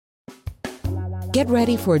Get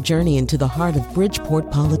ready for a journey into the heart of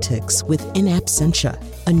Bridgeport politics with In Absentia,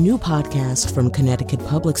 a new podcast from Connecticut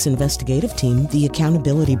Public's investigative team, The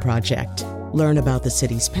Accountability Project. Learn about the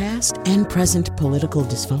city's past and present political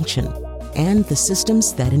dysfunction and the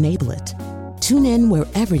systems that enable it. Tune in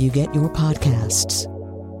wherever you get your podcasts.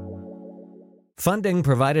 Funding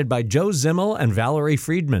provided by Joe Zimmel and Valerie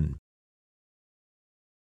Friedman.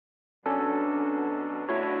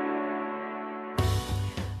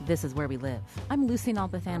 This is Where We Live. I'm Lucy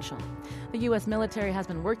Nalpathanchel. The U.S. military has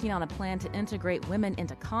been working on a plan to integrate women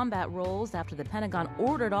into combat roles after the Pentagon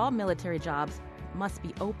ordered all military jobs must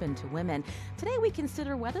be open to women. Today we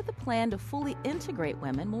consider whether the plan to fully integrate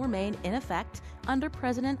women will remain in effect under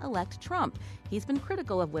President-elect Trump. He's been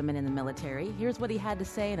critical of women in the military. Here's what he had to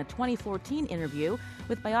say in a 2014 interview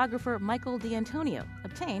with biographer Michael D'Antonio,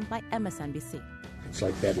 obtained by MSNBC. It's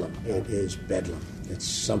like bedlam. It is bedlam. It's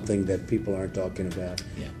something that people aren't talking about.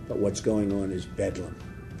 Yeah. But what's going on is bedlam,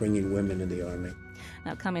 bringing women in the Army.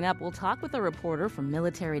 Now, coming up, we'll talk with a reporter from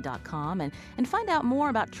military.com and find out more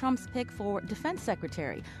about Trump's pick for Defense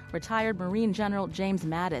Secretary, retired Marine General James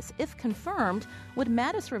Mattis. If confirmed, would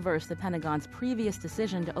Mattis reverse the Pentagon's previous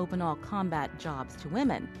decision to open all combat jobs to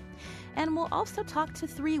women? And we'll also talk to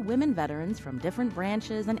 3 women veterans from different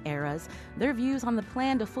branches and eras, their views on the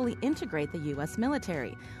plan to fully integrate the U.S.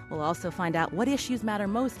 military. We'll also find out what issues matter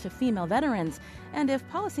most to female veterans and if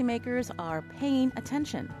policymakers are paying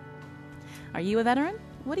attention. Are you a veteran?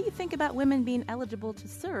 What do you think about women being eligible to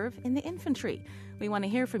serve in the infantry? We want to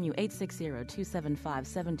hear from you,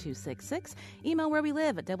 860-275-7266. Email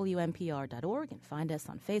wherewelive@WNPR.org and find us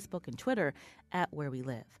on Facebook and Twitter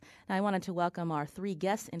 @WhereWeLive. Now, I wanted to welcome our 3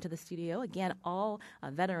 guests into the studio. Again, all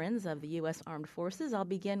veterans of the U.S. Armed Forces. I'll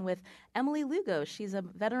begin with Emily Lugo. She's a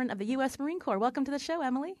veteran of the U.S. Marine Corps. Welcome to the show,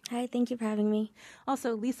 Emily. Hi, thank you for having me.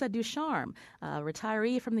 Also, Lisa Ducharme, a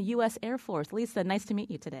retiree from the U.S. Air Force. Lisa, nice to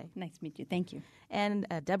meet you today. Nice to meet you. Thank you. And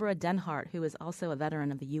Deborah Denhart, who is also a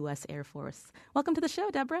veteran of the U.S. Air Force. Welcome to the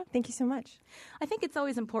show, Deborah. Thank you so much. I think it's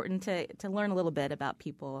always important to learn a little bit about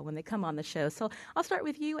people when they come on the show. So I'll start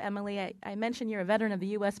with you, Emily. I mentioned you're a veteran of the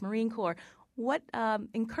U.S. Marine Corps. What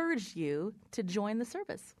encouraged you to join the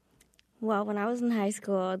service? Well, when I was in high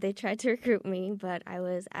school, they tried to recruit me, but I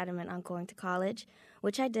was adamant on going to college,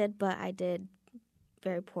 which I did, but I did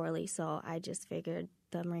very poorly. So I just figured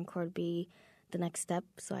the Marine Corps would be the next step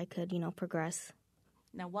so I could, progress.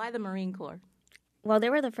 Now, why the Marine Corps? Well, they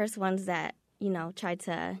were the first ones that, tried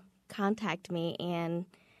to contact me, and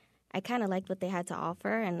I kind of liked what they had to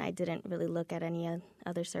offer, and I didn't really look at any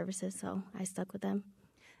other services, so I stuck with them.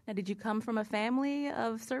 Now, did you come from a family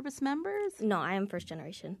of service members? No, I am first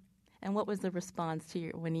generation. And what was the response to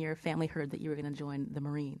when your family heard that you were going to join the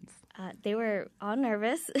Marines? They were all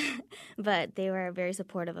nervous, but they were very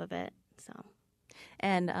supportive of it. So.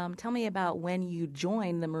 And tell me about when you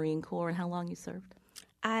joined the Marine Corps and how long you served.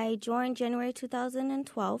 I joined January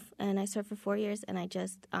 2012, and I served for 4 years, and I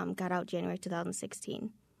just got out January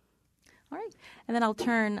 2016. All right. And then I'll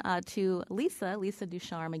turn to Lisa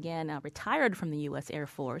Ducharme, again, retired from the U.S. Air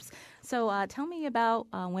Force. So tell me about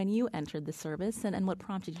when you entered the service and what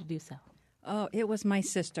prompted you to do so. Oh, it was my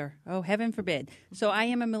sister. Oh, heaven forbid. So I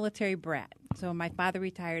am a military brat. So my father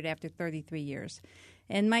retired after 33 years.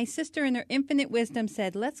 And my sister, in her infinite wisdom,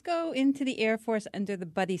 said, let's go into the Air Force under the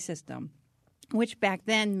buddy system, which back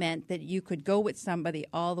then meant that you could go with somebody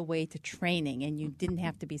all the way to training and you didn't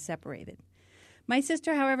have to be separated. My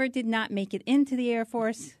sister, however, did not make it into the Air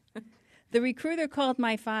Force. The recruiter called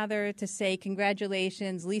my father to say,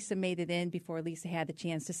 congratulations, Lisa made it in, before Lisa had the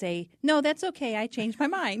chance to say, no, that's okay, I changed my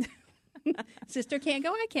mind. Sister can't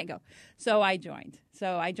go, I can't go. So I joined.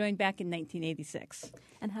 Back in 1986.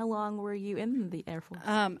 And how long were you in the Air Force?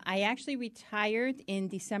 I actually retired in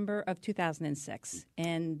December of 2006.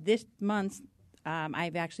 And this month,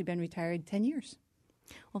 I've actually been retired 10 years.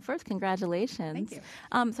 Well, first, congratulations. Thank you.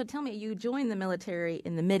 So tell me, you joined the military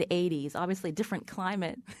in the mid-'80s, obviously different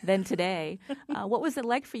climate than today. What was it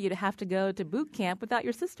like for you to have to go to boot camp without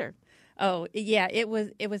your sister? Oh, yeah, it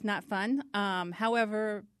was not fun.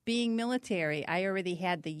 However, being military, I already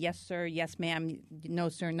had the yes, sir, yes, ma'am, no,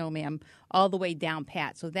 sir, no, ma'am, all the way down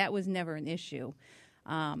pat. So that was never an issue.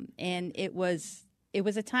 And it was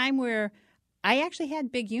a time where I actually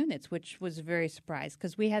had big units, which was very surprised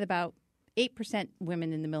because we had about 8%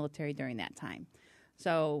 women in the military during that time.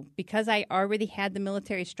 So because I already had the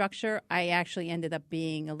military structure, I actually ended up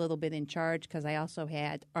being a little bit in charge because I also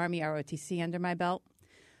had Army ROTC under my belt.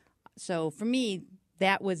 So for me,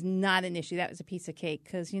 that was not an issue. That was a piece of cake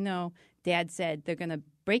because, Dad said they're going to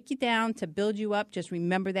break you down to build you up. Just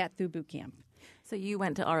remember that through boot camp. So you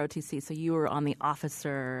went to ROTC, so you were on the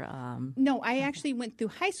officer. No, I actually went through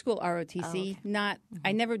high school ROTC.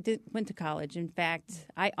 I never went to college. In fact,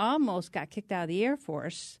 I almost got kicked out of the Air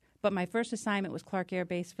Force, but my first assignment was Clark Air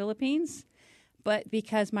Base, Philippines. But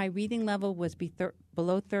because my reading level was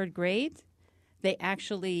below third grade, they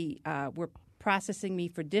actually were processing me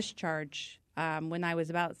for discharge when I was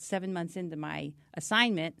about 7 months into my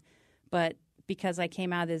assignment. But because I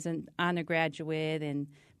came out as an honor graduate and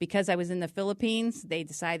because I was in the Philippines, they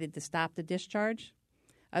decided to stop the discharge.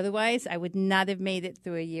 Otherwise, I would not have made it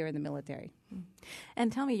through a year in the military.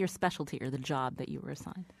 And tell me your specialty or the job that you were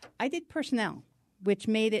assigned. I did personnel, which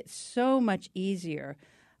made it so much easier.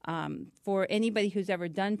 For anybody who's ever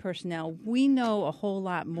done personnel, we know a whole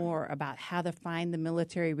lot more about how to find the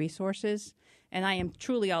military resources, and I am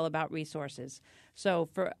truly all about resources. So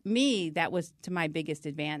for me, that was to my biggest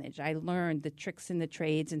advantage. I learned the tricks in the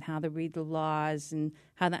trades and how to read the laws and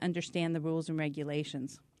how to understand the rules and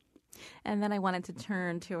regulations. And then I wanted to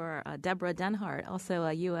turn to our Deborah Denhart, also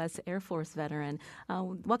a U.S. Air Force veteran.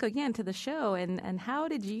 Welcome again to the show. And how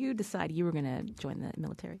did you decide you were going to join the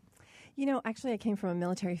military? You know, actually, I came from a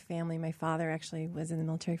military family. My father actually was in the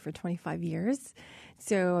military for 25 years,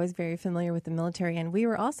 so I was very familiar with the military. And we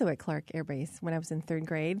were also at Clark Air Base when I was in third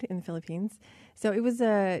grade in the Philippines. So it was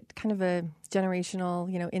a kind of a generational,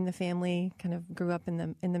 in the family, kind of grew up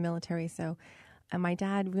in the military. So my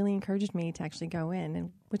dad really encouraged me to actually go in,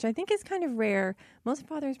 and which I think is kind of rare. Most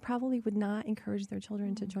fathers probably would not encourage their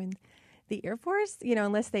children to join the Air Force,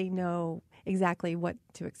 unless they know exactly what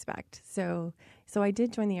to expect. So I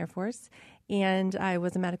did join the Air Force, and I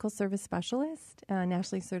was a medical service specialist,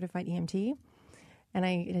 nationally certified EMT, and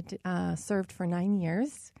I had, served for 9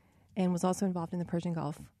 years and was also involved in the Persian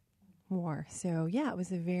Gulf War. So, yeah, it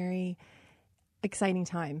was a very exciting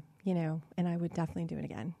time, and I would definitely do it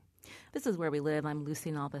again. This is Where We Live. I'm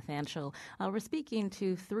Lucy Nalpathanchel. We're speaking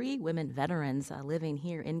to 3 women veterans living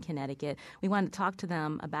here in Connecticut. We wanted to talk to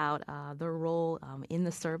them about their role in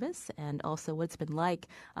the service and also what it's been like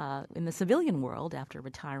in the civilian world after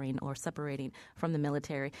retiring or separating from the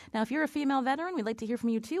military. Now, if you're a female veteran, we'd like to hear from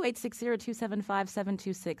you too,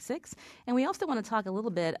 860-275-7266. And we also want to talk a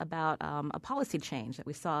little bit about a policy change that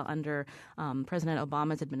we saw under President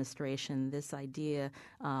Obama's administration, this idea,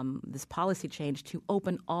 this policy change to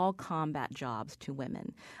open all combat jobs to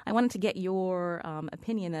women. I wanted to get your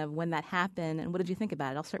opinion of when that happened, and what did you think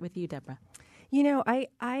about it? I'll start with you, Deborah.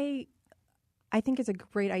 I think it's a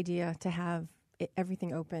great idea to have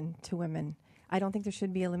everything open to women. I don't think there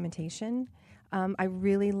should be a limitation. I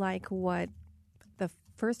really like what the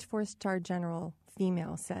first 4-star general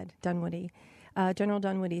female said, Dunwoody. General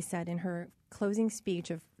Dunwoody said in her closing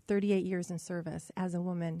speech of 38 years in service as a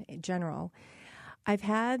woman general, I've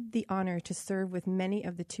had the honor to serve with many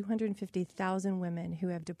of the 250,000 women who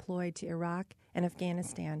have deployed to Iraq and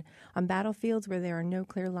Afghanistan on battlefields where there are no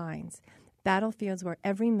clear lines, battlefields where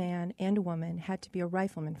every man and woman had to be a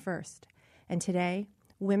rifleman first. And today,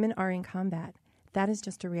 women are in combat. That is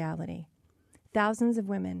just a reality. Thousands of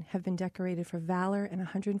women have been decorated for valor, and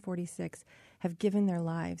 146 have given their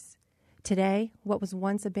lives. Today, what was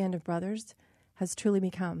once a band of brothers has truly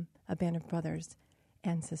become a band of brothers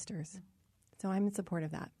and sisters. So I'm in support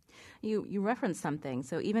of that. You referenced something.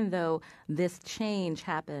 So even though this change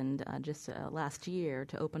happened just last year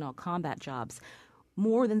to open all combat jobs,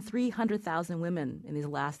 more than 300,000 women in these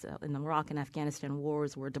last in the Iraq and Afghanistan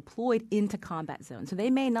wars were deployed into combat zones. So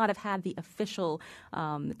they may not have had the official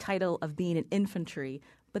title of being an infantry,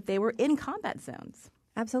 but they were in combat zones.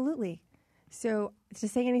 Absolutely. So to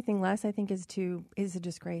say anything less, I think, is a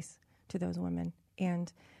disgrace to those women,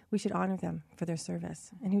 and we should honor them for their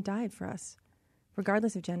service and who died for us,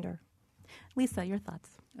 regardless of gender. Lisa, your thoughts?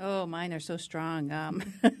 Oh, mine are so strong.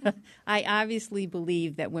 I obviously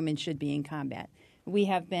believe that women should be in combat. We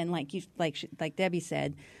have been, like Debbie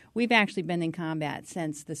said, we've actually been in combat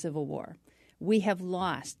since the Civil War. We have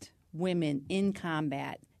lost women in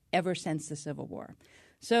combat ever since the Civil War.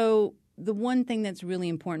 So the one thing that's really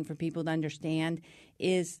important for people to understand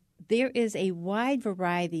is there is a wide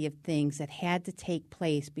variety of things that had to take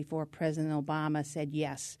place before President Obama said,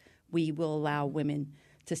 yes, we will allow women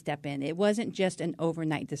to step in. It wasn't just an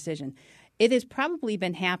overnight decision. It has probably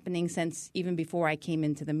been happening since even before I came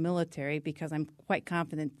into the military, because I'm quite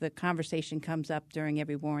confident the conversation comes up during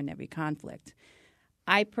every war and every conflict.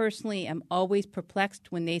 I personally am always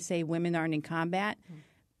perplexed when they say women aren't in combat,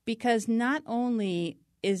 because not only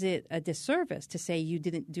is it a disservice to say you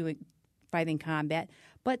didn't do it fight in combat,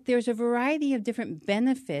 but there's a variety of different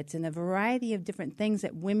benefits and a variety of different things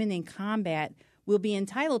that women in combat will be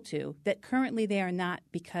entitled to that currently they are not,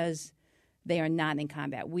 because they are not in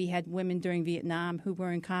combat. We had women during Vietnam who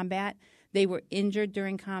were in combat they were injured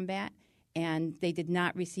during combat, and they did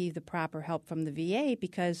not receive the proper help from the VA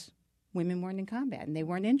because women weren't in combat and they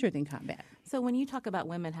weren't injured in combat. So when you talk about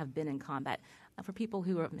women have been in combat, for people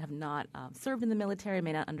who have not served in the military,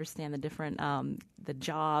 may not understand the different the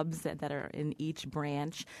jobs that are in each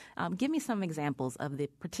branch, give me some examples of the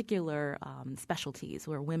particular specialties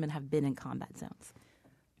where women have been in combat zones.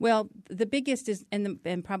 Well, the biggest is, and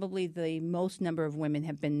probably the most number of women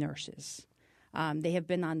have been nurses. They have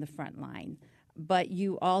been on the front line. But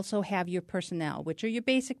you also have your personnel, which are your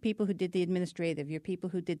basic people who did the administrative, your people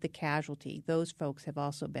who did the casualty. Those folks have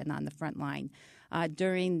also been on the front line.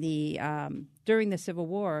 During the Civil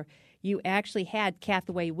War, you actually had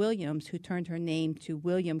Cathaway Williams, who turned her name to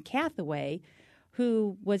William Cathaway,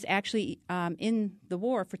 who was actually in the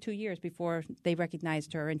war for 2 years before they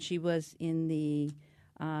recognized her, and she was in the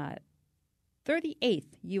 38th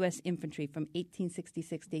U.S. Infantry from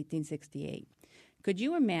 1866 to 1868. Could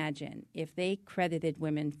you imagine if they credited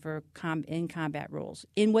women for in combat roles,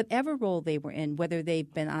 in whatever role they were in, whether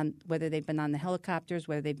they've been on the helicopters,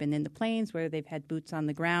 whether they've been in the planes, whether they've had boots on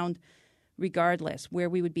the ground, regardless,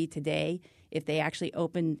 where we would be today if they actually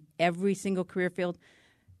opened every single career field?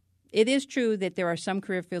 It is true that there are some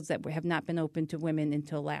career fields that have not been open to women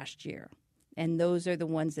until last year, and those are the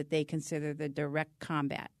ones that they consider the direct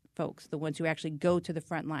combat folks, the ones who actually go to the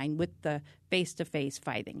front line with the face-to-face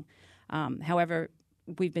fighting. However,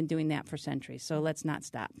 we've been doing that for centuries, so let's not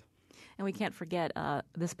stop. And we can't forget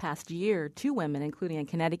this past year, 2 women, including a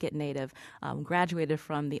Connecticut native, graduated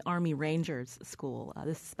from the Army Rangers School,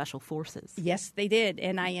 this is Special Forces. Yes, they did.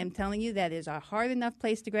 And I am telling you, that is a hard enough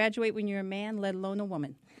place to graduate when you're a man, let alone a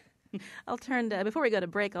woman. I'll turn to, before we go to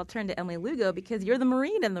break, I'll turn to Emily Lugo because you're the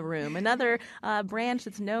Marine in the room, another branch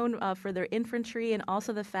that's known for their infantry, and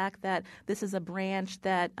also the fact that this is a branch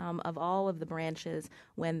that of all of the branches,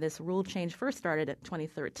 when this rule change first started at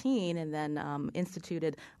 2013 and then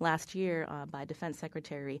instituted last year by Defense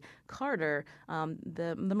Secretary Carter,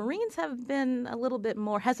 the Marines have been a little bit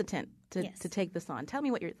more hesitant to take this on. Tell me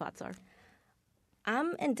what your thoughts are.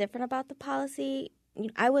 I'm indifferent about the policy.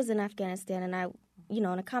 I was in Afghanistan and I in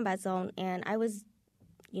a combat zone, and I was,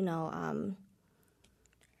 how do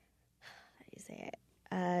you say it?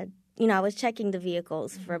 I was checking the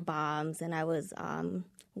vehicles for bombs, and I was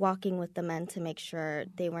walking with the men to make sure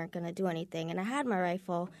they weren't going to do anything. And I had my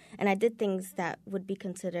rifle, and I did things that would be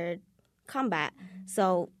considered combat.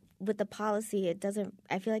 So with the policy,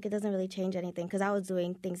 I feel like it doesn't really change anything because I was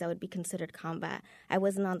doing things that would be considered combat. I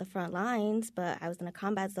wasn't on the front lines, but I was in a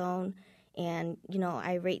combat zone. And,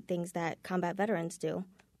 I rate things that combat veterans do,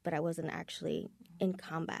 but I wasn't actually in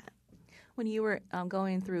combat. When you were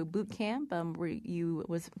going through boot camp,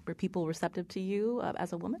 were people receptive to you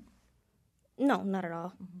as a woman? No, not at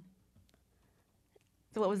all. Mm-hmm.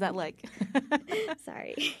 So what was that like?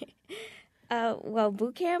 Sorry. Well,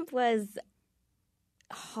 boot camp was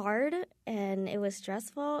hard, and it was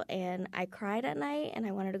stressful, and I cried at night, and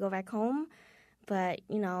I wanted to go back home. But,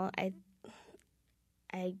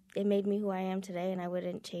 it made me who I am today, and I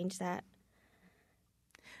wouldn't change that.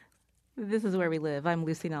 This is Where We Live. I'm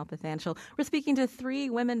Lucy Nalpathanchel. We're speaking to 3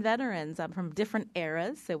 women veterans from different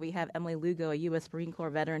eras. So we have Emily Lugo, a U.S. Marine Corps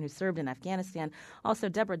veteran who served in Afghanistan. Also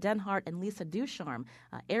Deborah Denhart and Lisa Ducharme,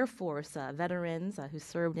 Air Force veterans who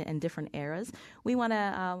served in different eras. We want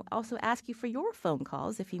to also ask you for your phone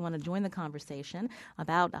calls if you want to join the conversation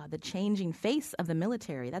about the changing face of the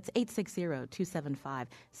military. That's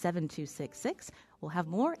 860-275-7266. We'll have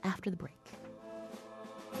more after the break.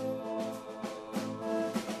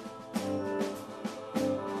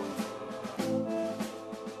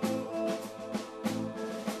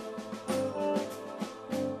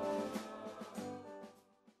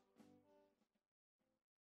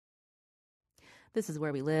 This is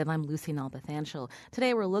Where We Live. I'm Lucy Nalpathanchel.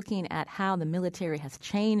 Today we're looking at how the military has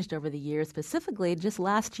changed over the years, specifically just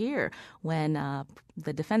last year when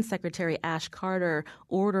the Defense Secretary Ash Carter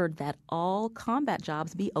ordered that all combat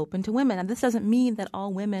jobs be open to women. And this doesn't mean that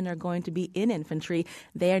all women are going to be in infantry.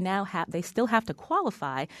 They still have to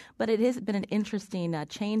qualify, but it has been an interesting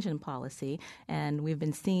change in policy, and we've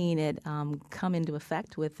been seeing it come into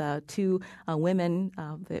effect with 2 women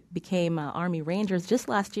that became Army Rangers just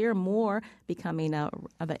last year, more becoming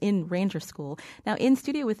in Ranger School. Now, in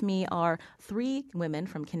studio with me are 3 women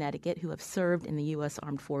from Connecticut who have served in the U.S.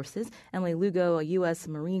 Armed Forces. Emily Lugo, a U.S.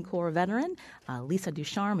 Marine Corps veteran, Lisa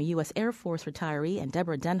Ducharme, a U.S. Air Force retiree, and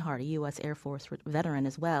Deborah Denhart, a U.S. Air Force veteran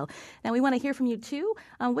as well. Now, we want to hear from you, too.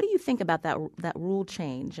 What do you think about that rule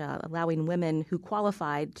change, allowing women who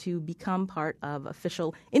qualified to become part of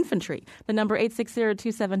official infantry? The number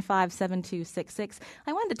 860-275-7266.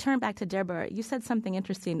 I wanted to turn back to Deborah. You said something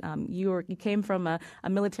interesting. You came from a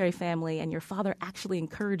military family, and your father actually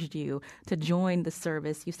encouraged you to join the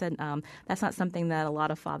service. You said that's not something that a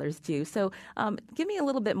lot of fathers do. So give me a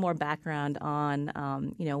little bit more background on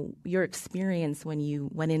your experience when you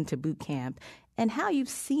went into boot camp and how you've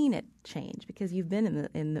seen it change, because you've been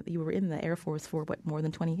you were in the Air Force for more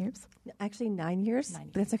than 20 years? Actually, 9 years.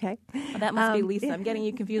 That's okay. Oh, that must be Lisa. I'm getting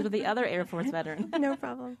you confused with the other Air Force veteran. No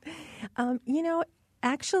problem.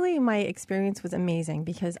 Actually, my experience was amazing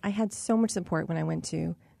because I had so much support when I went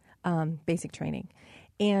to basic training.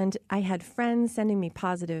 And I had friends sending me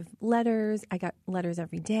positive letters. I got letters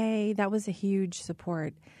every day. That was a huge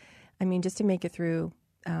support. I mean, just to make it through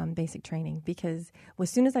basic training, because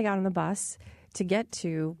as soon as I got on the bus to get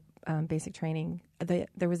to basic training,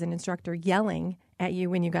 there was an instructor yelling at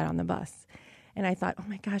you when you got on the bus. And I thought, oh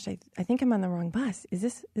my gosh, I think I'm on the wrong bus. Is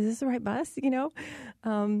this the right bus?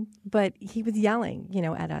 But he was yelling,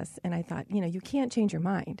 at us. And I thought, you can't change your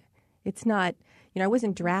mind. It's not, I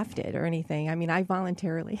wasn't drafted or anything. I mean, I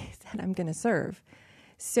voluntarily said I'm going to serve.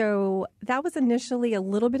 So that was initially a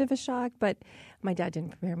little bit of a shock, but my dad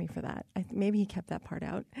didn't prepare me for that. Maybe he kept that part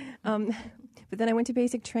out. But then I went to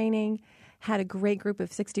basic training, had a great group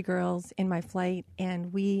of 60 girls in my flight,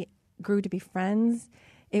 and we grew to be friends.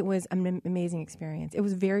 It was an amazing experience. It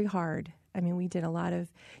was very hard. I mean, we did a lot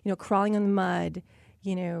of, crawling in the mud,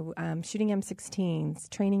 shooting M16s,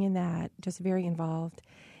 training in that, just very involved.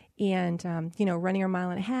 And, running a mile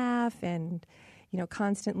and a half and,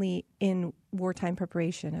 constantly in wartime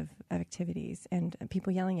preparation of activities and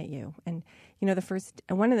people yelling at you. And,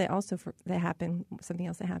 something else that happened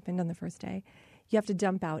on the first day, you have to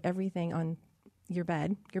dump out everything on your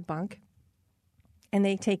bed, your bunk, and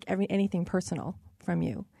they take anything personal from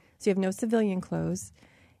you. So you have no civilian clothes,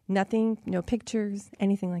 nothing, no pictures,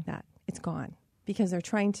 anything like that. It's gone because they're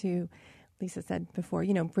trying to, Lisa said before,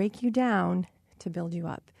 break you down to build you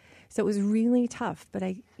up. So it was really tough. But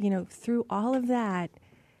through all of that,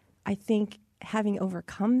 I think having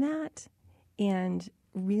overcome that and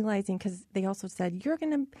realizing, because they also said, you're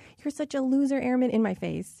such a loser airman in my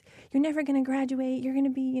face. You're never going to graduate. You're going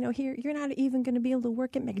to be, here. You're not even going to be able to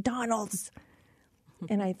work at McDonald's.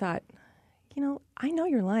 And I thought, I know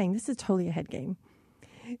you're lying. This is totally a head game.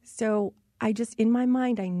 So I just, in my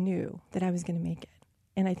mind, I knew that I was going to make it.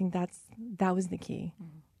 And I think that was the key.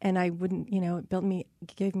 Mm-hmm. And I wouldn't,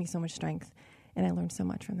 it gave me so much strength. And I learned so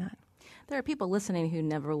much from that. There are people listening who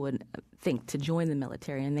never would think to join the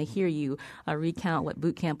military, and they hear you recount what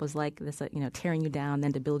boot camp was like, this, tearing you down,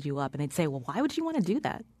 then to build you up. And they'd say, well, why would you want to do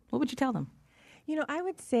that? What would you tell them? I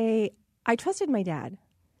would say I trusted my dad.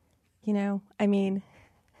 I mean,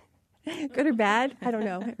 good or bad, I don't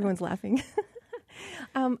know. Everyone's laughing.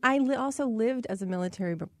 I also lived as a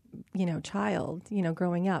military, child,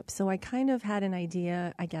 growing up. So I kind of had an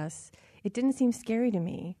idea, I guess. It didn't seem scary to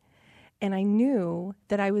me. And I knew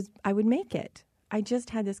that I would make it. I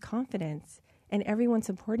just had this confidence and everyone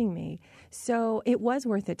supporting me. So it was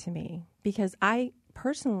worth it to me because I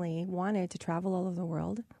personally wanted to travel all over the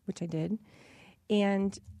world, which I did,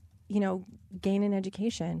 and, gain an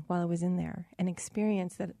education while I was in there, an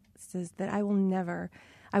experience that I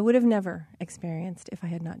would have never experienced if I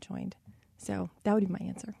had not joined. So that would be my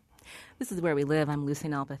answer. This is Where We Live. I'm Lucy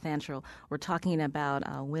Nalpathanchel. We're talking about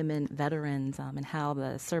women veterans and how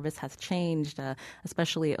the service has changed,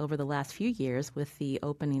 especially over the last few years with the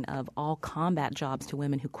opening of all combat jobs to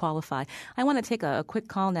women who qualify. I want to take a quick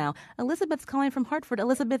call now. Elizabeth's calling from Hartford.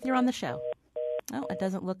 Elizabeth, you're on the show. Oh, it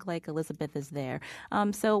doesn't look like Elizabeth is there.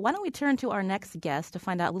 So why don't we turn to our next guest to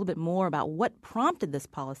find out a little bit more about what prompted this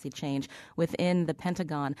policy change within the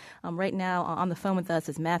Pentagon. Right now on the phone with us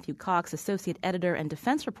is Matthew Cox, Associate Editor and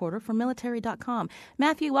Defense Reporter for Military.com.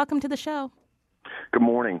 Matthew, welcome to the show. Good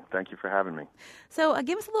morning. Thank you for having me. So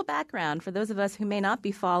give us a little background for those of us who may not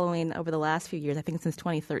be following over the last few years, I think since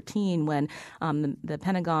 2013 when the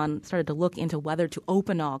Pentagon started to look into whether to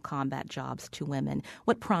open all combat jobs to women.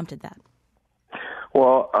 What prompted that?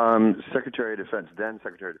 Well, Secretary of Defense,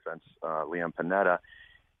 Leon Panetta,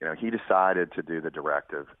 he decided to do the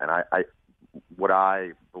directive. And what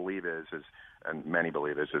I believe is, and many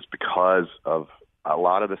believe is because of a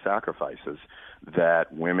lot of the sacrifices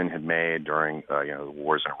that women had made during, the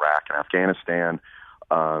wars in Iraq and Afghanistan.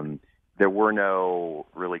 There were no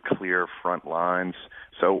really clear front lines.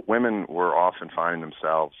 So women were often finding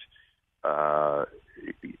themselves,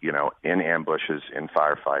 in in ambushes, in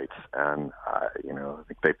firefights, and I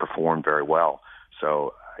think they performed very well.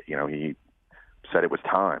 So he said it was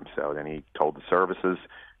time. So then he told the services,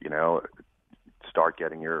 start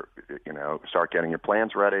getting your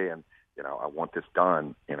plans ready, and I want this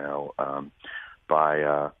done,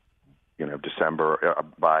 by December,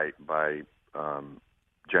 by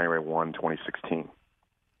January 1, 2016.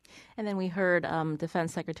 And then we heard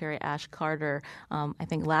Defense Secretary Ash Carter, I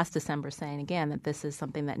think last December, saying again that this is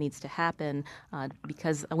something that needs to happen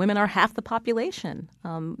because women are half the population.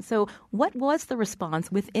 So what was the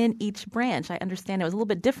response within each branch? I understand it was a little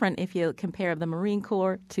bit different if you compare the Marine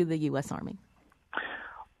Corps to the U.S. Army.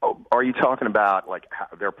 Oh, are you talking about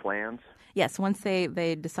their plans? Yes, once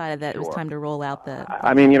they decided that It was time to roll out the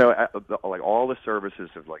all the services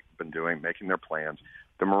have been making their plans.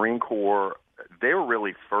 The Marine Corps, they were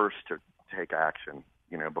really first to take action,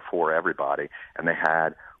 before everybody, and they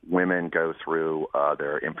had women go through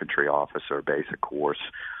their infantry officer basic course,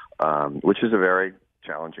 which is a very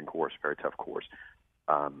challenging course, very tough course.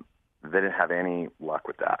 They didn't have any luck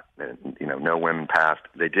with that. No women passed.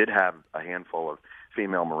 They did have a handful of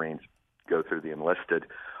female Marines go through the enlisted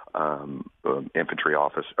infantry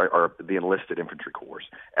office or the enlisted infantry course,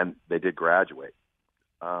 and they did graduate.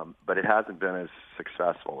 But it hasn't been as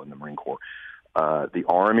successful in the Marine Corps. The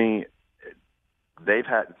Army,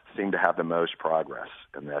 seem to have the most progress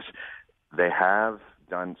in this. They have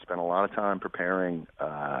spent a lot of time preparing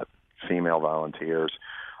female volunteers.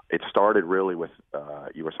 It started really with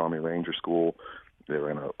U.S. Army Ranger School. They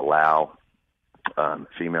were going to allow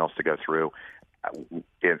females to go through.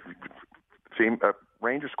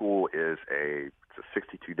 Ranger School is it's a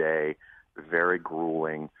 62-day, very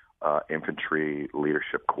grueling infantry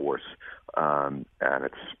leadership course, and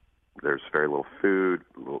there's very little food,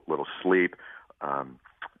 little sleep.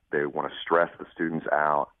 They want to stress the students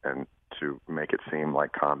out and to make it seem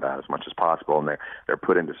like combat as much as possible. And they're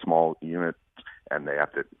put into small units, and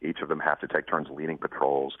each of them have to take turns leading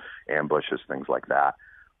patrols, ambushes, things like that,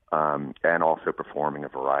 and also performing a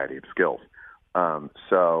variety of skills.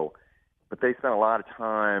 But they spent a lot of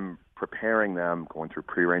time preparing them, going through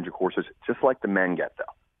pre-ranger courses, just like the men get,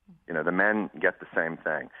 though. The men get the same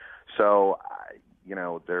thing. So, they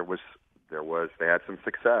had some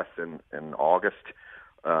success in August.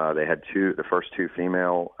 They had the first two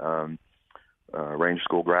female Ranger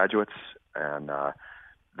School graduates, and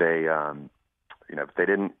they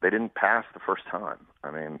didn't pass the first time.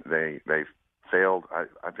 I mean, they failed.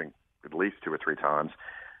 I think at least 2 or 3 times.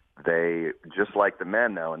 They, just like the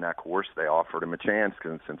men, though, in that course, they offered them a chance,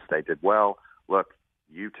 because since they did well, look,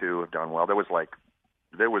 you two have done well. There was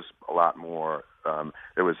a lot more.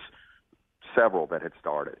 There was several that had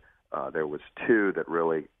started. There was 2 that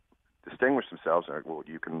really distinguished themselves. Well,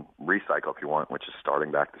 you can recycle if you want, which is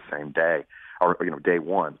starting back the same day, or day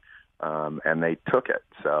one, and they took it.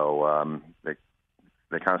 So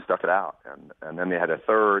they kind of stuck it out, and then they had a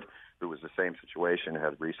third who was the same situation,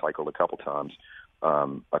 had recycled a couple times.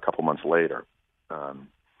 A couple months later.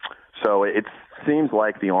 So it seems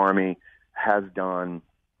like the Army has done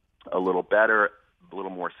a little better, a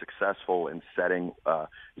little more successful in setting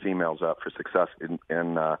females up for success. In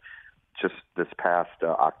just this past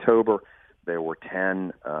October, there were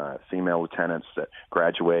 10 female lieutenants that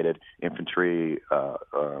graduated infantry,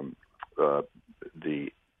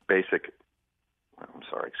 the basic,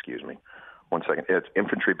 it's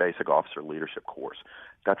infantry basic officer leadership course.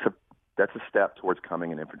 That's a step towards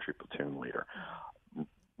becoming an infantry platoon leader.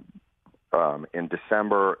 In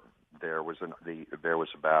December, there was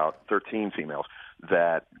about 13 females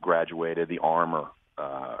that graduated the armor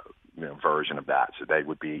version of that. So they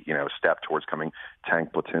would be a step towards becoming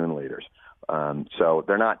tank platoon leaders. So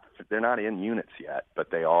they're not in units yet,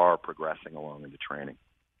 but they are progressing along into training.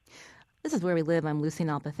 This is Where We Live. I'm Lucy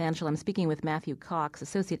Nalpathanchil. I'm speaking with Matthew Cox,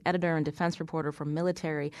 associate editor and defense reporter for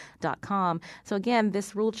military.com. So again,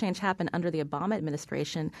 this rule change happened under the Obama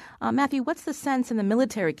administration. Matthew, what's the sense in the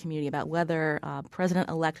military community about whether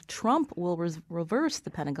President-elect Trump will reverse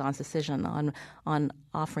the Pentagon's decision on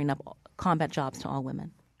offering up combat jobs to all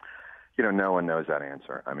women? No one knows that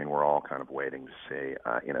answer. I mean, we're all kind of waiting to see.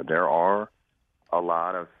 There are a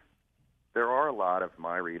lot of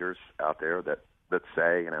my readers out there that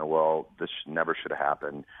say, well, this never should have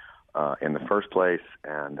happened in the first place,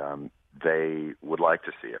 and they would like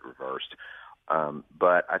to see it reversed.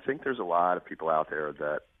 But I think there's a lot of people out there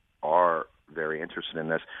that are very interested in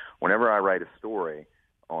this. Whenever I write a story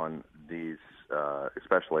on these,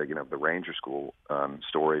 especially, the Ranger School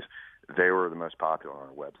stories, they were the most popular on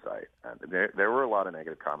our website. And there were a lot of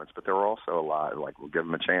negative comments, but there were also a lot we'll give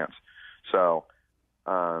them a chance. So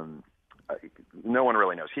no one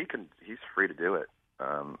really knows. He's free to do it.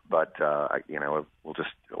 But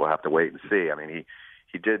we'll have to wait and see. I mean,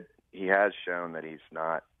 he has shown that he's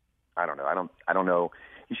not. I don't know.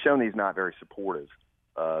 He's shown that he's not very supportive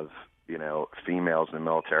of females in the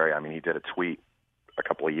military. I mean, he did a tweet a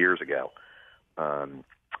couple of years ago, and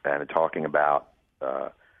talking about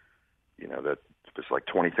that there's like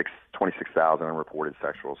 26,000 unreported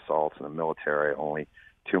sexual assaults in the military, only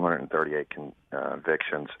 238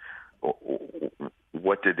 convictions.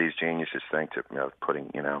 What did these geniuses think to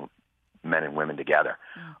putting men and women together?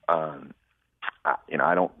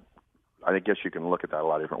 I guess you can look at that a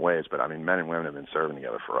lot of different ways, but I mean, men and women have been serving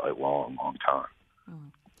together for a long, long time.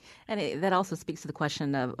 And that also speaks to the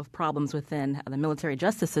question of problems within the military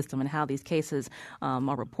justice system and how these cases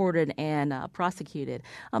are reported and prosecuted.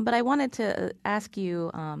 But I wanted to ask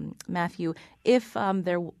you, Matthew, if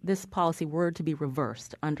this policy were to be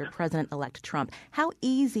reversed under President-elect Trump, how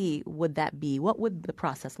easy would that be? What would the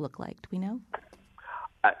process look like? Do we know?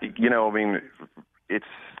 It's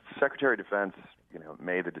Secretary of Defense,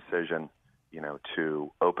 made the decision,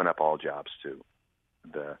 to open up all jobs to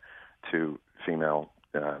female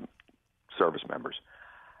service members.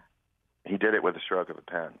 He did it with a stroke of a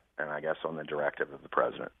pen, and I guess on the directive of the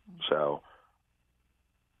president. So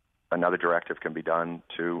another directive can be done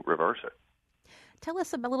to reverse it. Tell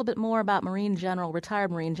us a little bit more about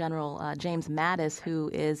retired Marine General James Mattis, who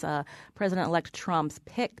is President-elect Trump's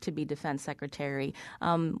pick to be Defense Secretary.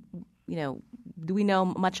 Do we know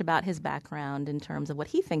much about his background in terms of what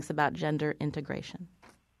he thinks about gender integration?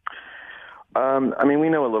 We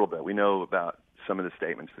know a little bit. We know about some of the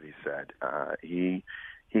statements that he said. He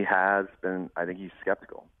has been. I think he's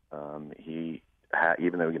skeptical.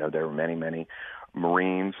 Even though there were many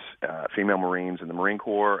Marines, female Marines in the Marine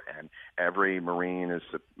Corps, and every Marine is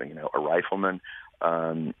a rifleman.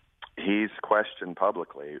 He's questioned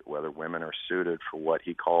publicly whether women are suited for what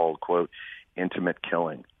he called, quote, intimate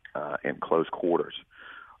killing in close quarters.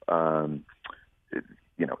 That.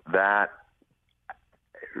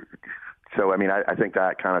 So, I think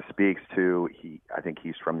that kind of speaks to I think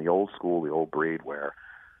he's from the old school, the old breed, where,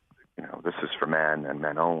 this is for men and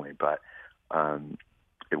men only. But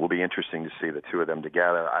it will be interesting to see the two of them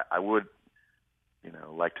together. I would,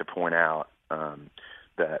 like to point out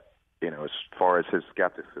that, as far as his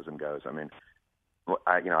skepticism goes,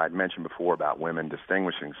 I'd mentioned before about women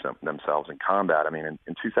distinguishing themselves in combat. In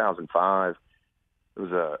 2005, there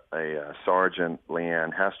was a Sergeant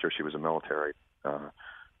Leanne Hester. She was a military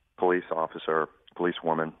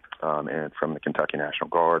policewoman, and from the Kentucky National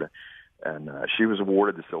Guard, and she was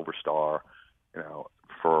awarded the Silver Star,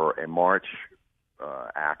 for a march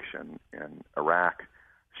action in Iraq.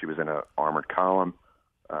 She was in an armored column,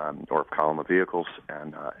 or column of vehicles,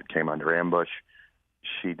 and it came under ambush.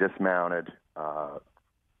 She dismounted.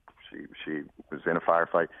 She was in a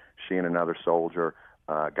firefight. She and another soldier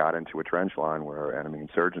got into a trench line where enemy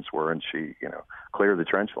insurgents were, and she, cleared the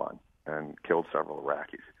trench line and killed several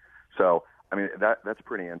Iraqis. So, that's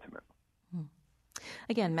pretty intimate.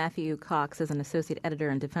 Again, Matthew Cox is an associate editor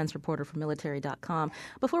and defense reporter for Military.com.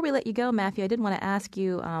 Before we let you go, Matthew, I did want to ask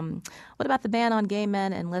you, what about the ban on gay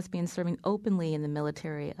men and lesbians serving openly in the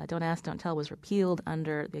military? Don't Ask, Don't Tell was repealed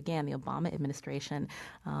under, the Obama administration.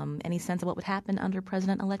 Any sense of what would happen under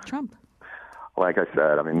President-elect Trump? Like I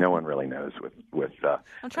said, no one really knows with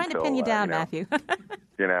I'm trying to pin you down, Matthew.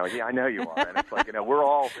 I know you are, and it's like, we're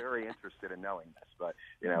all very interested in knowing this, but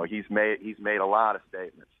he's made a lot of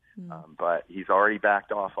statements, but he's already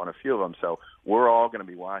backed off on a few of them, so we're all going to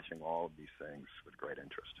be watching all of these things with great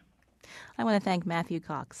interest. I want to thank Matthew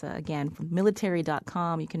Cox, again, from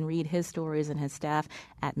Military.com. You can read his stories and his staff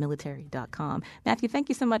at Military.com. Matthew, thank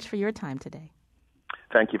you so much for your time today.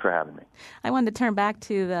 Thank you for having me. I wanted to turn back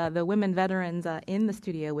to the women veterans in the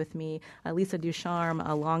studio with me. Lisa Ducharme,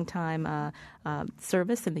 a longtime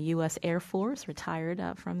service in the U.S. Air Force, retired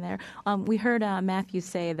from there. We heard Matthew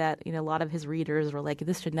say that a lot of his readers were like,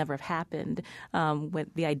 this should never have happened,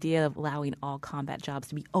 with the idea of allowing all combat jobs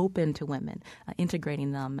to be open to women,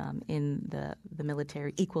 integrating them in the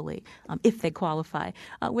military equally if they qualify.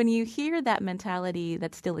 When you hear that mentality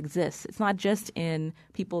that still exists, it's not just in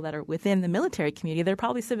people that are within the military community. There are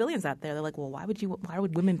probably civilians out there. They're like, well, why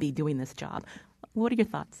would women be doing this job? What are your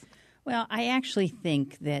thoughts? Well, I actually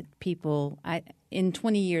think that people in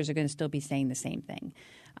 20 years are going to still be saying the same thing.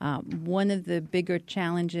 One of the bigger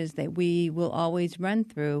challenges that we will always run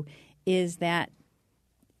through is that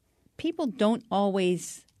people don't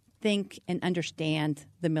always think and understand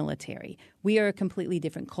the military. We are a completely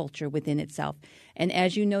different culture within itself. And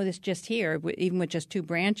as you notice just here, even with just two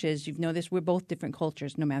branches, you've noticed we're both different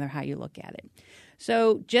cultures no matter how you look at it.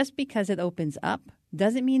 So just because it opens up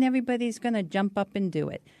doesn't mean everybody's going to jump up and do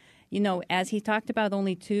it. As he talked about,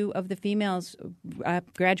 only 2 of the females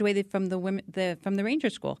graduated from the Ranger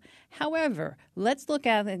School. However, let's look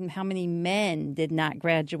at how many men did not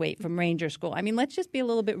graduate from Ranger School. I mean, let's just be a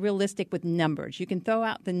little bit realistic with numbers. You can throw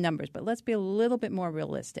out the numbers, but let's be a little bit more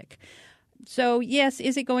realistic. So, yes,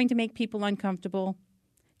 is it going to make people uncomfortable?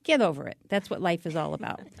 Get over it. That's what life is all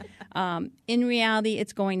about. In reality,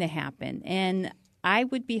 it's going to happen. And I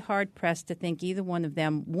would be hard-pressed to think either one of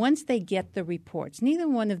them, once they get the reports, neither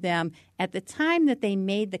one of them, at the time that they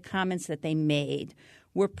made the comments that they made,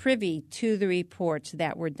 were privy to the reports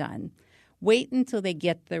that were done. Wait until they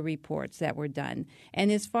get the reports that were done.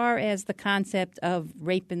 And as far as the concept of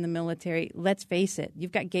rape in the military, let's face it,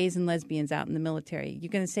 you've got gays and lesbians out in the military.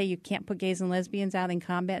 You're going to say you can't put gays and lesbians out in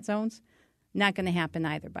combat zones? Not going to happen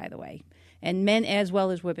either, by the way. And men as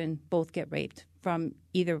well as women both get raped from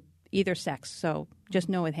either sex. So just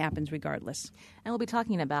know it happens regardless. And we'll be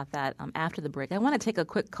talking about that after the break. I want to take a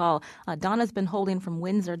quick call. Donna's been holding from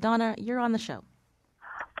Windsor. Donna, you're on the show.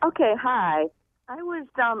 Okay, hi. I was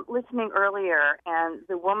listening earlier, and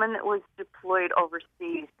the woman that was deployed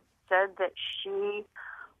overseas said that she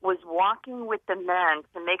was walking with the men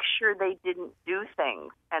to make sure they didn't do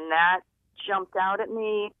things, and that jumped out at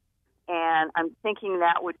me, and I'm thinking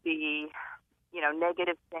that would be,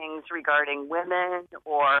 negative things regarding women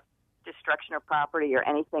or destruction of property or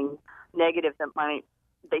anything negative that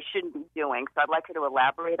they shouldn't be doing. So I'd like her to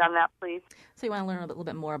elaborate on that, please. So you want to learn a little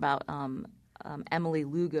bit more about Emily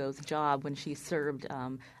Lugo's job when she served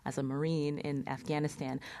as a Marine in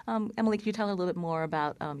Afghanistan. Emily, could you tell her a little bit more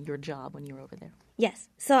about your job when you were over there? Yes.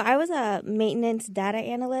 So I was a maintenance data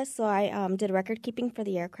analyst, so I did record keeping for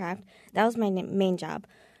the aircraft. That was my main job.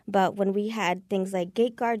 But when we had things like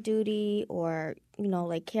gate guard duty or,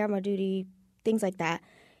 like camera duty, things like that,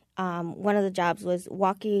 one of the jobs was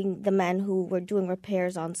walking the men who were doing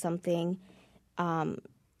repairs on something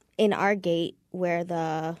in our gate where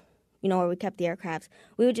where we kept the aircrafts.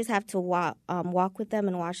 We would just have to walk with them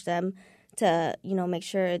and watch them to, make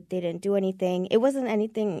sure they didn't do anything. It wasn't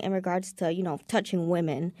anything in regards to, touching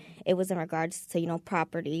women. It was in regards to,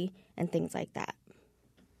 property and things like that.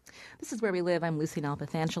 This is Where We Live. I'm Lucy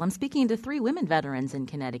Nalpathanchel. I'm speaking to 3 women veterans in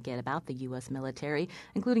Connecticut about the U.S. military,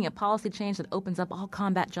 including a policy change that opens up all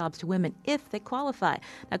combat jobs to women if they qualify.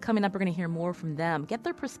 Now, coming up, we're going to hear more from them, get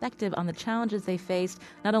their perspective on the challenges they faced,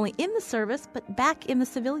 not only in the service, but back in the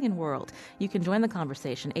civilian world. You can join the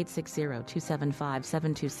conversation,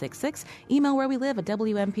 860-275-7266. Email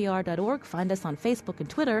wherewelive@WNPR.org. Find us on Facebook and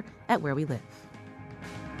Twitter at Where We Live.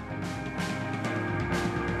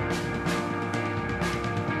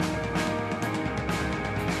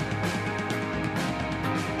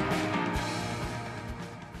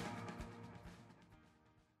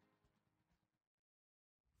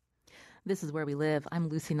 This is Where We Live. I'm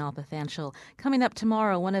Lucy Nalpathanchel. Coming up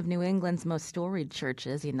tomorrow, one of New England's most storied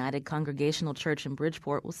churches, United Congregational Church in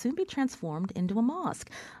Bridgeport, will soon be transformed into a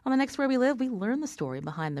mosque. On the next Where We Live, we learn the story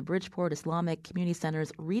behind the Bridgeport Islamic Community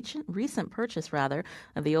Center's recent purchase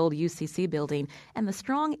of the old UCC building and the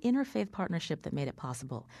strong interfaith partnership that made it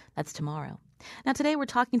possible. That's tomorrow. Now, today we're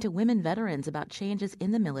talking to women veterans about changes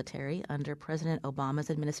in the military under President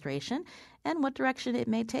Obama's administration and what direction it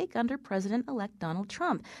may take under President-elect Donald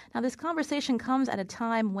Trump. Now, this conversation comes at a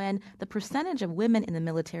time when the percentage of women in the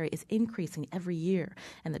military is increasing every year,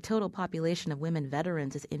 and the total population of women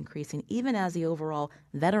veterans is increasing, even as the overall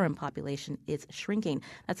veteran population is shrinking.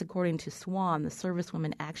 That's according to SWAN, the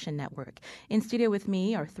Servicewomen Action Network. In studio with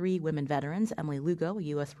me are 3 women veterans, Emily Lugo, a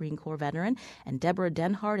U.S. Marine Corps veteran, and Deborah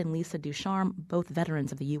Denhart and Lisa Ducharme, both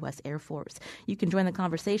veterans of the U.S. Air Force. You can join the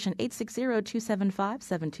conversation,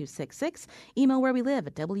 860-275-7266. Email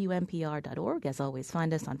wherewelive@WNPR.org. As always,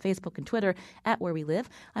 find us on Facebook and Twitter at Where We Live.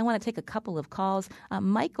 I want to take a couple of calls.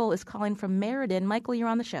 Michael is calling from Meriden. Michael, you're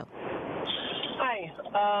on the show. Hi.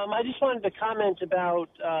 I just wanted to comment about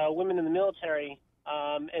women in the military,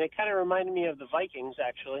 and it kind of reminded me of the Vikings,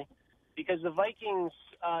 actually, because the Vikings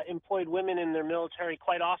employed women in their military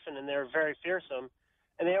quite often, and they're very fearsome.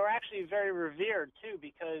 And they were actually very revered, too,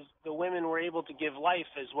 because the women were able to give life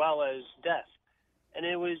as well as death. And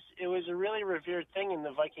it was a really revered thing in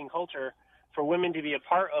the Viking culture for women to be a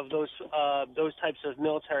part of those types of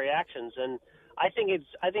military actions. And I think it's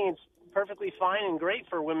perfectly fine and great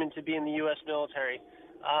for women to be in the U.S. military.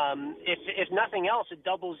 If nothing else, it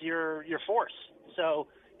doubles your force. So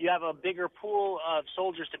you have a bigger pool of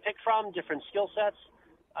soldiers to pick from, different skill sets.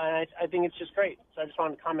 I think it's just great. So I just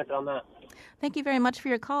wanted to comment on that. Thank you very much for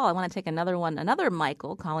your call. I want to take another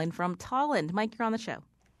Michael calling from Tolland. Mike, you're on the show.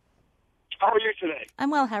 How are you today? I'm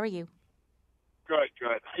well. How are you? Good.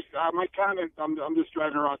 I'm just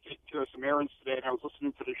driving around taking care of some errands today, and I was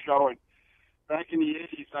listening to the show, and back in the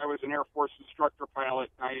 80s, I was an Air Force instructor pilot.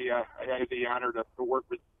 I had the honor to work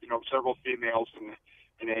with several females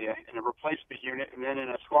in a replacement unit, and then in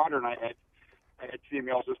a squadron, I had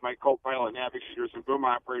females as my co-pilot, navigators, and boom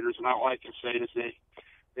operators. And all I can say is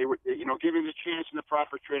they were, given the chance and the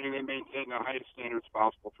proper training, they maintain the highest standards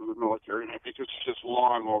possible for the military. And I think it's just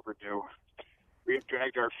long overdue. We have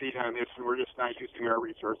dragged our feet on this, and we're just not using our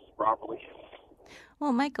resources properly.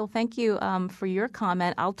 Well, Michael, thank you for your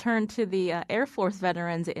comment. I'll turn to the Air Force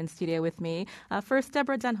veterans in studio with me. First,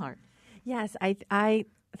 Deborah Denhart. Yes, I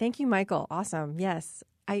thank you, Michael. Awesome. Yes.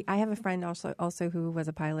 I have a friend also who was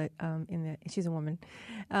a pilot she's a woman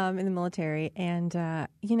in the military. And,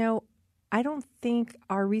 I don't think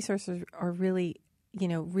our resources are really,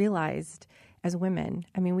 realized as women.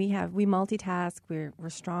 I mean, we multitask, we're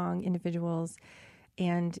strong individuals.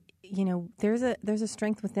 And, there's a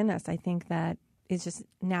strength within us, I think, that is just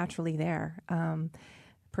naturally there.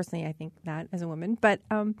 Personally, I think that as a woman. But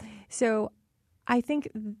so I think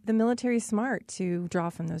the military is smart to draw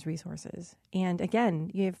from those resources. And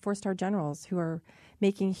again, you have 4-star generals who are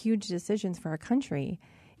making huge decisions for our country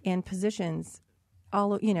and positions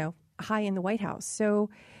all, high in the White House. So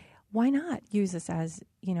why not use this as,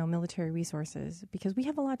 military resources? Because we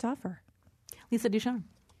have a lot to offer. Lisa Ducharme.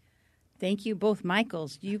 Thank you, both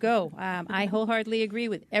Michaels. You go. I wholeheartedly agree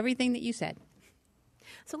with everything that you said.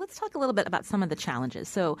 So let's talk a little bit about some of the challenges.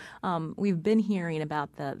 So we've been hearing about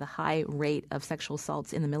the high rate of sexual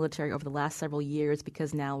assaults in the military over the last several years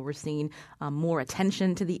because now we're seeing more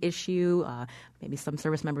attention to the issue. Maybe some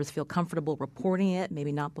service members feel comfortable reporting it,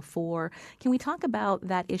 maybe not before. Can we talk about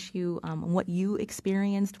that issue, what you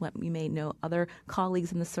experienced, what you may know other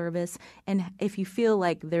colleagues in the service, and if you feel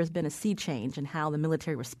like there's been a sea change in how the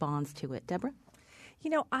military responds to it? Deborah?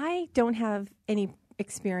 I don't have any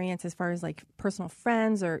experience as far as like personal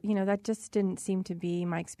friends or, that just didn't seem to be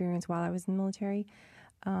my experience while I was in the military.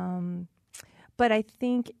 But I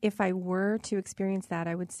think if I were to experience that,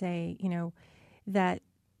 I would say, that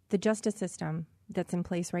the justice system that's in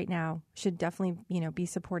place right now should definitely, be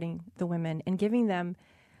supporting the women and giving them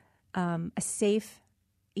a safe,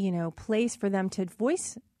 place for them to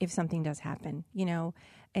voice if something does happen,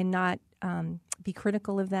 and not be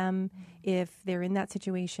critical of them if they're in that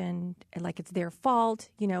situation, like it's their fault.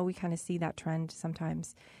 We kind of see that trend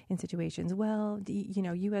sometimes in situations. Well,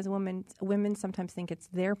 you as a woman, women sometimes think it's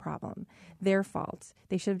their problem, their fault.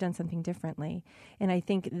 They should have done something differently. And I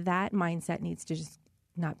think that mindset needs to just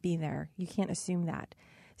not be there. You can't assume that.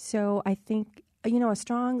 So I think, a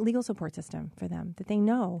strong legal support system for them, that they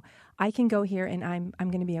know I can go here and I'm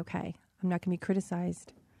going to be okay. I'm not going to be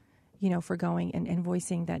criticized, for going and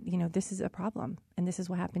voicing that, this is a problem and this is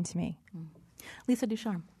what happened to me. Lisa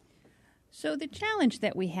Ducharme. So the challenge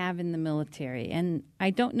that we have in the military, and I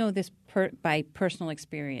don't know this by personal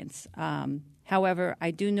experience, however, I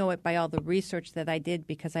do know it by all the research that I did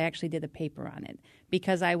because I actually did a paper on it,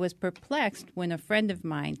 because I was perplexed when a friend of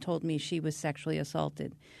mine told me she was sexually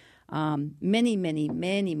assaulted many, many,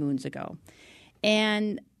 many moons ago.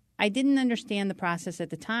 And I didn't understand the process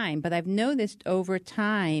at the time, but I've noticed over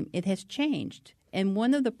time it has changed. And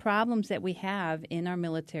one of the problems that we have in our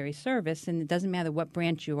military service, and it doesn't matter what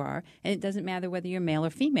branch you are, and it doesn't matter whether you're male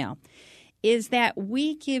or female, is that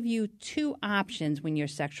we give you 2 options when you're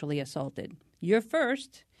sexually assaulted. Your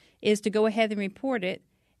first is to go ahead and report it,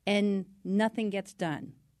 and nothing gets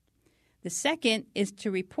done. The second is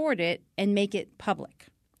to report it and make it public.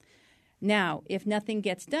 Now, if nothing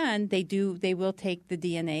gets done, they will take the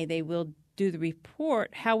DNA, they will do the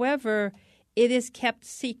report. However, it is kept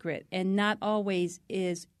secret, and not always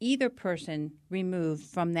is either person removed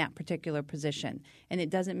from that particular position. And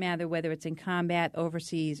it doesn't matter whether it's in combat,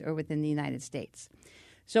 overseas, or within the United States.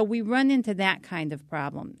 So we run into that kind of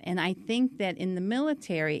problem. And I think that in the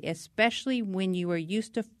military, especially when you are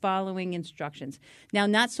used to following instructions, now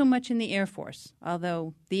not so much in the Air Force,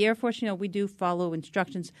 although the Air Force, we do follow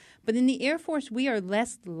instructions, but in the Air Force, we are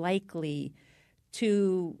less likely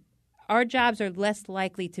our jobs are less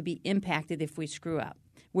likely to be impacted if we screw up.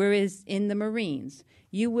 Whereas in the Marines,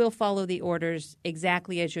 you will follow the orders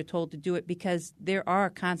exactly as you're told to do it because there are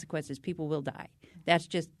consequences. People will die. That's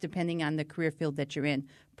just depending on the career field that you're in.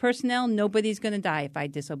 Personnel, nobody's going to die if I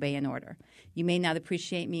disobey an order. You may not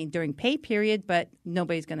appreciate me during pay period, but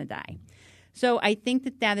nobody's going to die. So I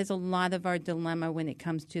think that is a lot of our dilemma when it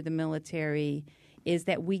comes to the military, is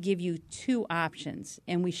that we give you 2 options,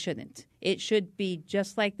 and we shouldn't. It should be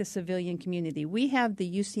just like the civilian community. We have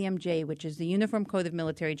the UCMJ, which is the Uniform Code of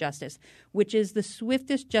Military Justice, which is the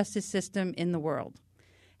swiftest justice system in the world.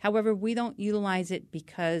 However, we don't utilize it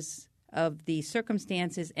because of the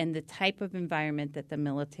circumstances and the type of environment that the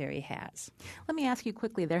military has. Let me ask you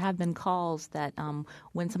quickly. There have been calls that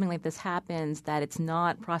when something like this happens, that it's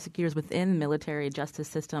not prosecutors within the military justice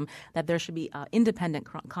system, that there should be independent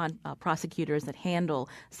prosecutors that handle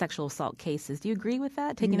sexual assault cases. Do you agree with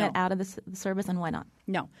that, taking that out of the service, and why not?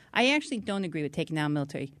 No, I actually don't agree with taking out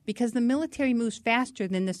military because the military moves faster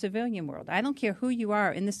than the civilian world. I don't care who you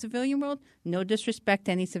are. In the civilian world, no disrespect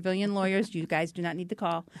to any civilian lawyers. You guys do not need to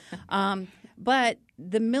call. But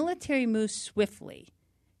the military moves swiftly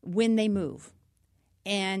when they move.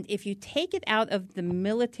 And if you take it out of the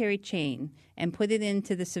military chain and put it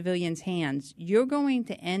into the civilians' hands, you're going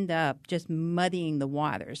to end up just muddying the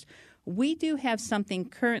waters. We do have something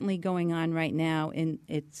currently going on right now, and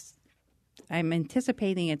I'm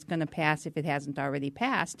anticipating it's going to pass if it hasn't already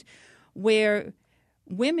passed, where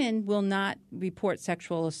women will not report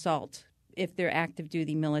sexual assault if they're active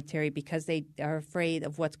duty military because they are afraid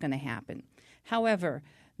of what's going to happen. However,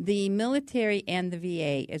 the military and the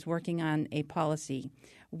VA is working on a policy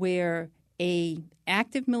where a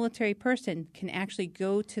active military person can actually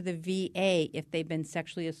go to the VA if they've been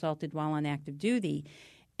sexually assaulted while on active duty.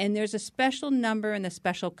 And there's a special number and a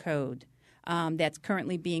special code that's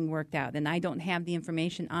currently being worked out. And I don't have the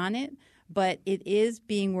information on it, but it is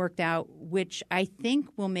being worked out, which I think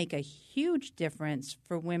will make a huge difference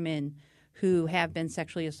for women who have been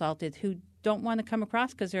sexually assaulted who don't want to come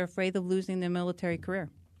across because they're afraid of losing their military career.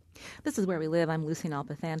 This is Where We Live. I'm Lucy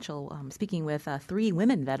Nalpathanchel, speaking with 3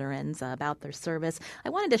 women veterans about their service. I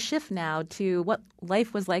wanted to shift now to what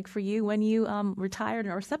life was like for you when you retired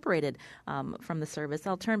or separated from the service.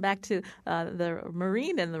 I'll turn back to the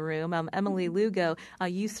Marine in the room, Emily Lugo.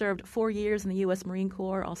 You served 4 years in the U.S. Marine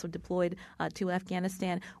Corps, also deployed to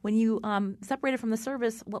Afghanistan. When you separated from the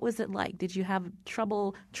service, what was it like? Did you have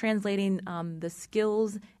trouble translating the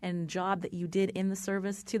skills and job that you did in the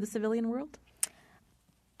service to the civilian world?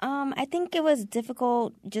 I think it was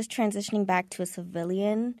difficult just transitioning back to a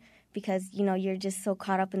civilian because, you're just so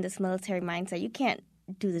caught up in this military mindset. You can't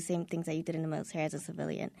do the same things that you did in the military as a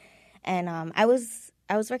civilian. And I was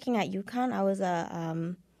working at UConn. I was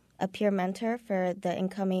a peer mentor for the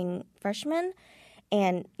incoming freshmen.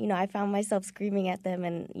 And, I found myself screaming at them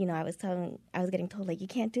and, I was getting told, you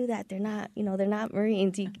can't do that. They're not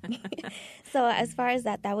Marines. So as far as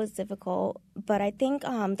that was difficult. But I think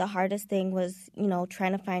the hardest thing was,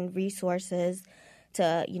 trying to find resources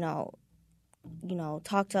to,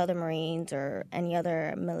 talk to other Marines or any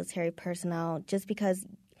other military personnel just because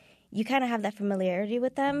you kind of have that familiarity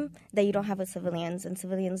with them that you don't have with civilians, and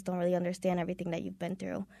civilians don't really understand everything that you've been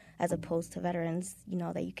through as opposed to veterans,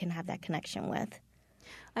 that you can have that connection with.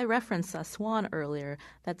 I referenced SWAN earlier.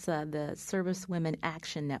 That's the Service Women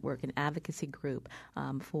Action Network, an advocacy group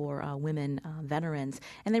for women veterans.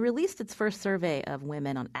 And they released its first survey of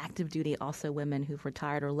women on active duty, also women who've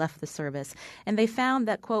retired or left the service. And they found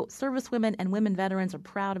that, quote, service women and women veterans are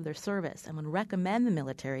proud of their service and would recommend the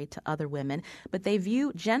military to other women, but they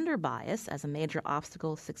view gender bias as a major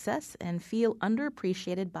obstacle to success and feel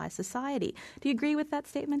underappreciated by society. Do you agree with that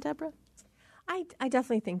statement, Deborah? I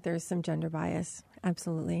definitely think there's some gender bias,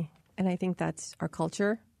 absolutely. And I think that's our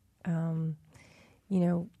culture. Men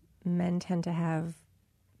tend to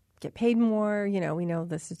get paid more. We know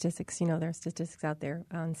the statistics, there are statistics out there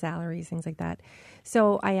on salaries, things like that.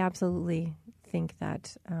 So I absolutely think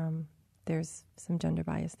that there's some gender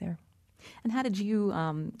bias there. And how did you,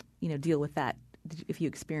 deal with that? If you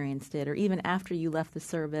experienced it, or even after you left the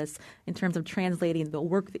service, in terms of translating the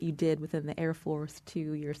work that you did within the Air Force to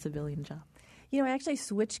your civilian job? I actually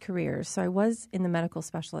switched careers. So I was in the medical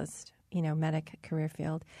specialist, medic career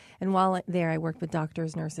field. And while there, I worked with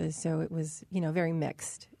doctors, nurses. So it was, very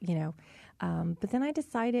mixed, But then I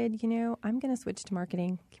decided, I'm going to switch to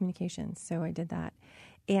marketing communications. So I did that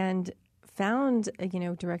and found,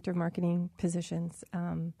 director of marketing positions,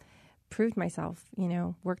 proved myself,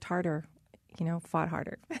 worked harder, fought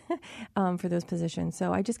harder for those positions.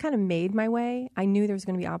 So I just kind of made my way. I knew there was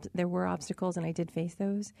going to be there were obstacles, and I did face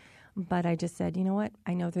those. But I just said, you know what?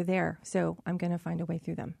 I know they're there, so I'm going to find a way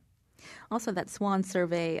through them. Also, that SWAN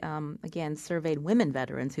survey, again, surveyed women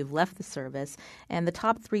veterans who've left the service. And the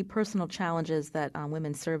top 3 personal challenges that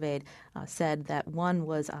women surveyed said that 1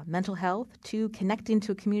 was mental health, 2, connecting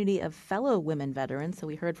to a community of fellow women veterans. So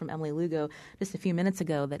we heard from Emily Lugo just a few minutes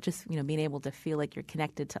ago that just, being able to feel like you're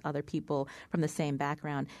connected to other people from the same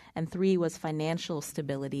background. And 3 was financial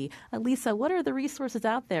stability. Lisa, what are the resources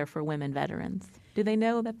out there for women veterans? Do they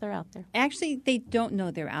know that they're out there? Actually, they don't know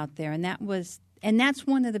they're out there, and that's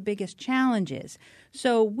one of the biggest challenges.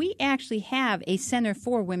 So we actually have a Center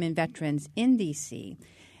for Women Veterans in D.C.,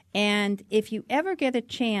 And if you ever get a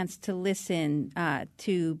chance to listen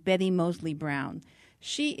to Betty Mosley Brown,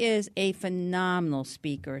 she is a phenomenal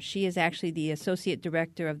speaker. She is actually the associate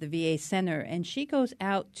director of the VA Center, and she goes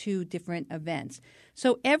out to different events.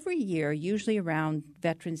 So every year, usually around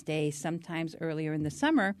Veterans Day, sometimes earlier in the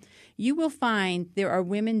summer, you will find there are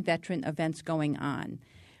women veteran events going on.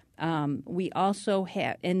 We also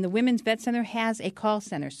have, and the Women's Vet Center has a call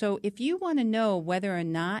center. So if you want to know whether or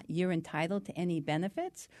not you're entitled to any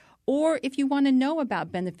benefits, or if you want to know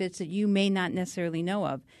about benefits that you may not necessarily know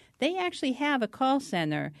of, they actually have a call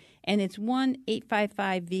center, and it's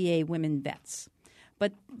 1-855-VA Women Vets.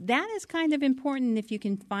 But that is kind of important if you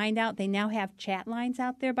can find out. They now have chat lines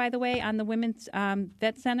out there, by the way, on the Women's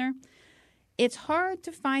Vet Center. It's hard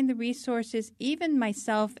to find the resources. Even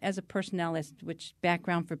myself as a personnelist, which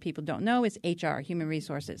background for people don't know is HR, human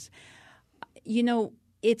resources. You know,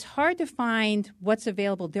 it's hard to find what's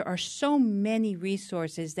available. There are so many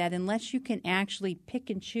resources that unless you can actually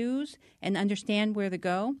pick and choose and understand where to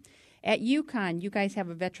go. At UConn, you guys have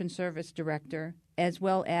a veteran service director as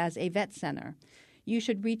well as a vet center. You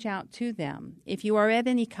should reach out to them. If you are at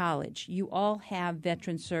any college, you all have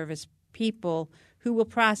veteran service people who will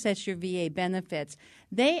process your VA benefits.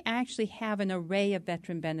 They actually have an array of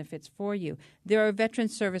veteran benefits for you. There are veteran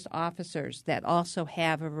service officers that also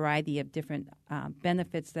have a variety of different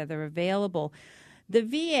benefits that are available. The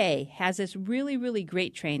VA has this really, really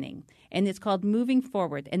great training, and it's called Moving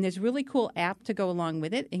Forward. And there's a really cool app to go along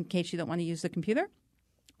with it in case you don't want to use the computer.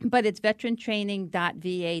 But it's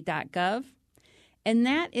veterantraining.va.gov. And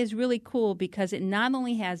that is really cool because it not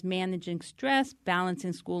only has managing stress,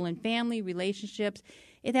 balancing school and family, relationships,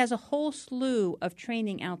 it has a whole slew of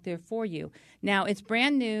training out there for you. Now, it's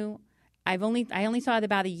brand new. I only saw it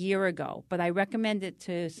about a year ago, but I recommend it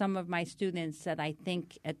to some of my students that I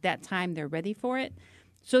think at that time they're ready for it.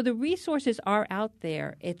 So the resources are out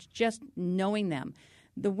there. It's just knowing them.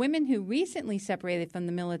 The women who recently separated from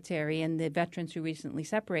the military and the veterans who recently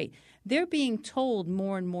separate, they're being told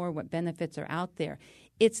more and more what benefits are out there.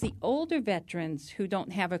 It's the older veterans who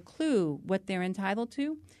don't have a clue what they're entitled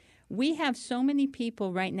to. We have so many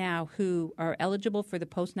people right now who are eligible for the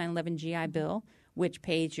post 9/11 GI Bill, which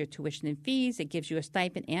pays your tuition and fees. It gives you a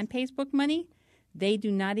stipend and pays book money. They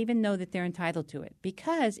do not even know that they're entitled to it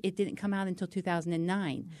because it didn't come out until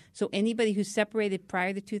 2009. So anybody who's separated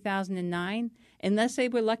prior to 2009, unless they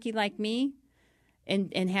were lucky like me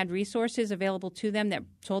and had resources available to them that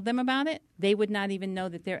told them about it, they would not even know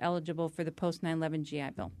that they're eligible for the post 9/11 GI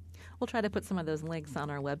Bill. We'll try to put some of those links on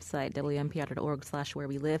our website,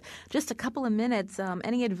 WNPR.org/wherewelive. Just a couple of minutes.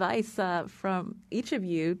 Any advice from each of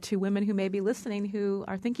you to women who may be listening who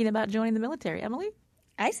are thinking about joining the military? Emily?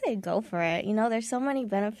 I say go for it. You know, there's so many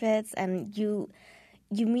benefits, and you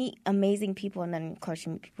meet amazing people, and then, of course,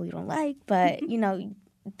 you meet people you don't like. But, you know,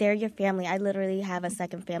 they're your family. I literally have a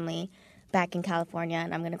second family back in California,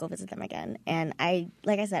 and I'm going to go visit them again. And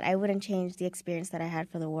like I said, I wouldn't change the experience that I had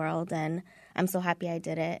for the world, and I'm so happy I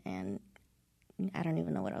did it, and I don't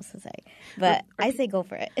even know what else to say. But I say go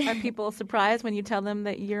for it. Are people surprised when you tell them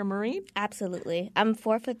that you're a Marine? Absolutely. I'm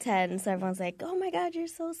 4'10", so everyone's like, "Oh my God, you're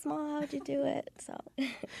so small. How'd you do it?" So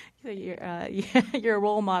you're a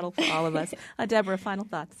role model for all of us. Deborah, final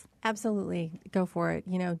thoughts. Absolutely. Go for it.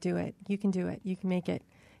 You know, do it. You can do it. You can make it.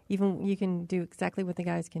 Even you can do exactly what the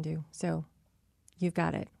guys can do. So you've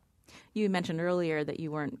got it. You mentioned earlier that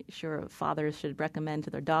you weren't sure fathers should recommend to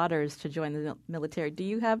their daughters to join the military. Do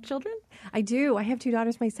you have children? I do. I have 2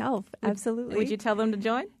 daughters myself. Absolutely. Would you tell them to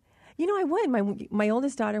join? You know, I would. My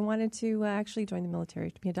oldest daughter wanted to actually join the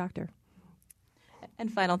military to be a doctor. And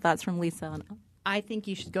final thoughts from Lisa. I think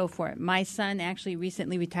you should go for it. My son actually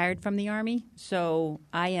recently retired from the Army, so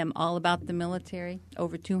I am all about the military.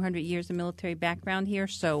 Over 200 years of military background here,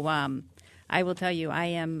 so I will tell you, I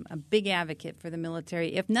am a big advocate for the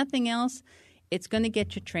military. If nothing else, it's going to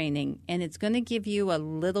get you training, and it's going to give you a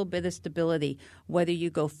little bit of stability, whether you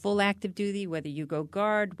go full active duty, whether you go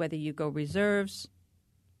guard, whether you go reserves.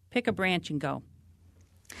 Pick a branch and go.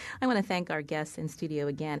 I want to thank our guests in studio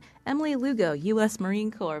again. Emily Lugo, U.S.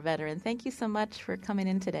 Marine Corps veteran. Thank you so much for coming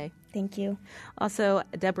in today. Thank you. Also,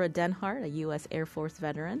 Deborah Denhart, a U.S. Air Force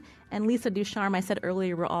veteran, and Lisa Ducharme. I said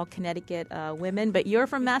earlier we're all Connecticut women, but you're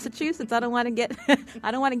from Massachusetts. I don't want to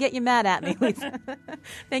get you mad at me, Lisa.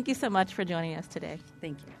 Thank you so much for joining us today.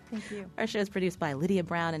 Thank you. Thank you. Our show is produced by Lydia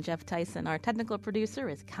Brown and Jeff Tyson. Our technical producer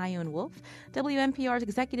is Kyone Wolf. WNPR's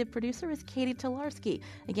executive producer is Katie Tolarski.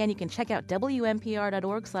 Again, you can check out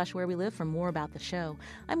WNPR.org/wherewelive for more about the show.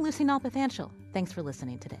 I'm Lucy Nalpathanchel. Thanks for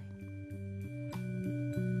listening today.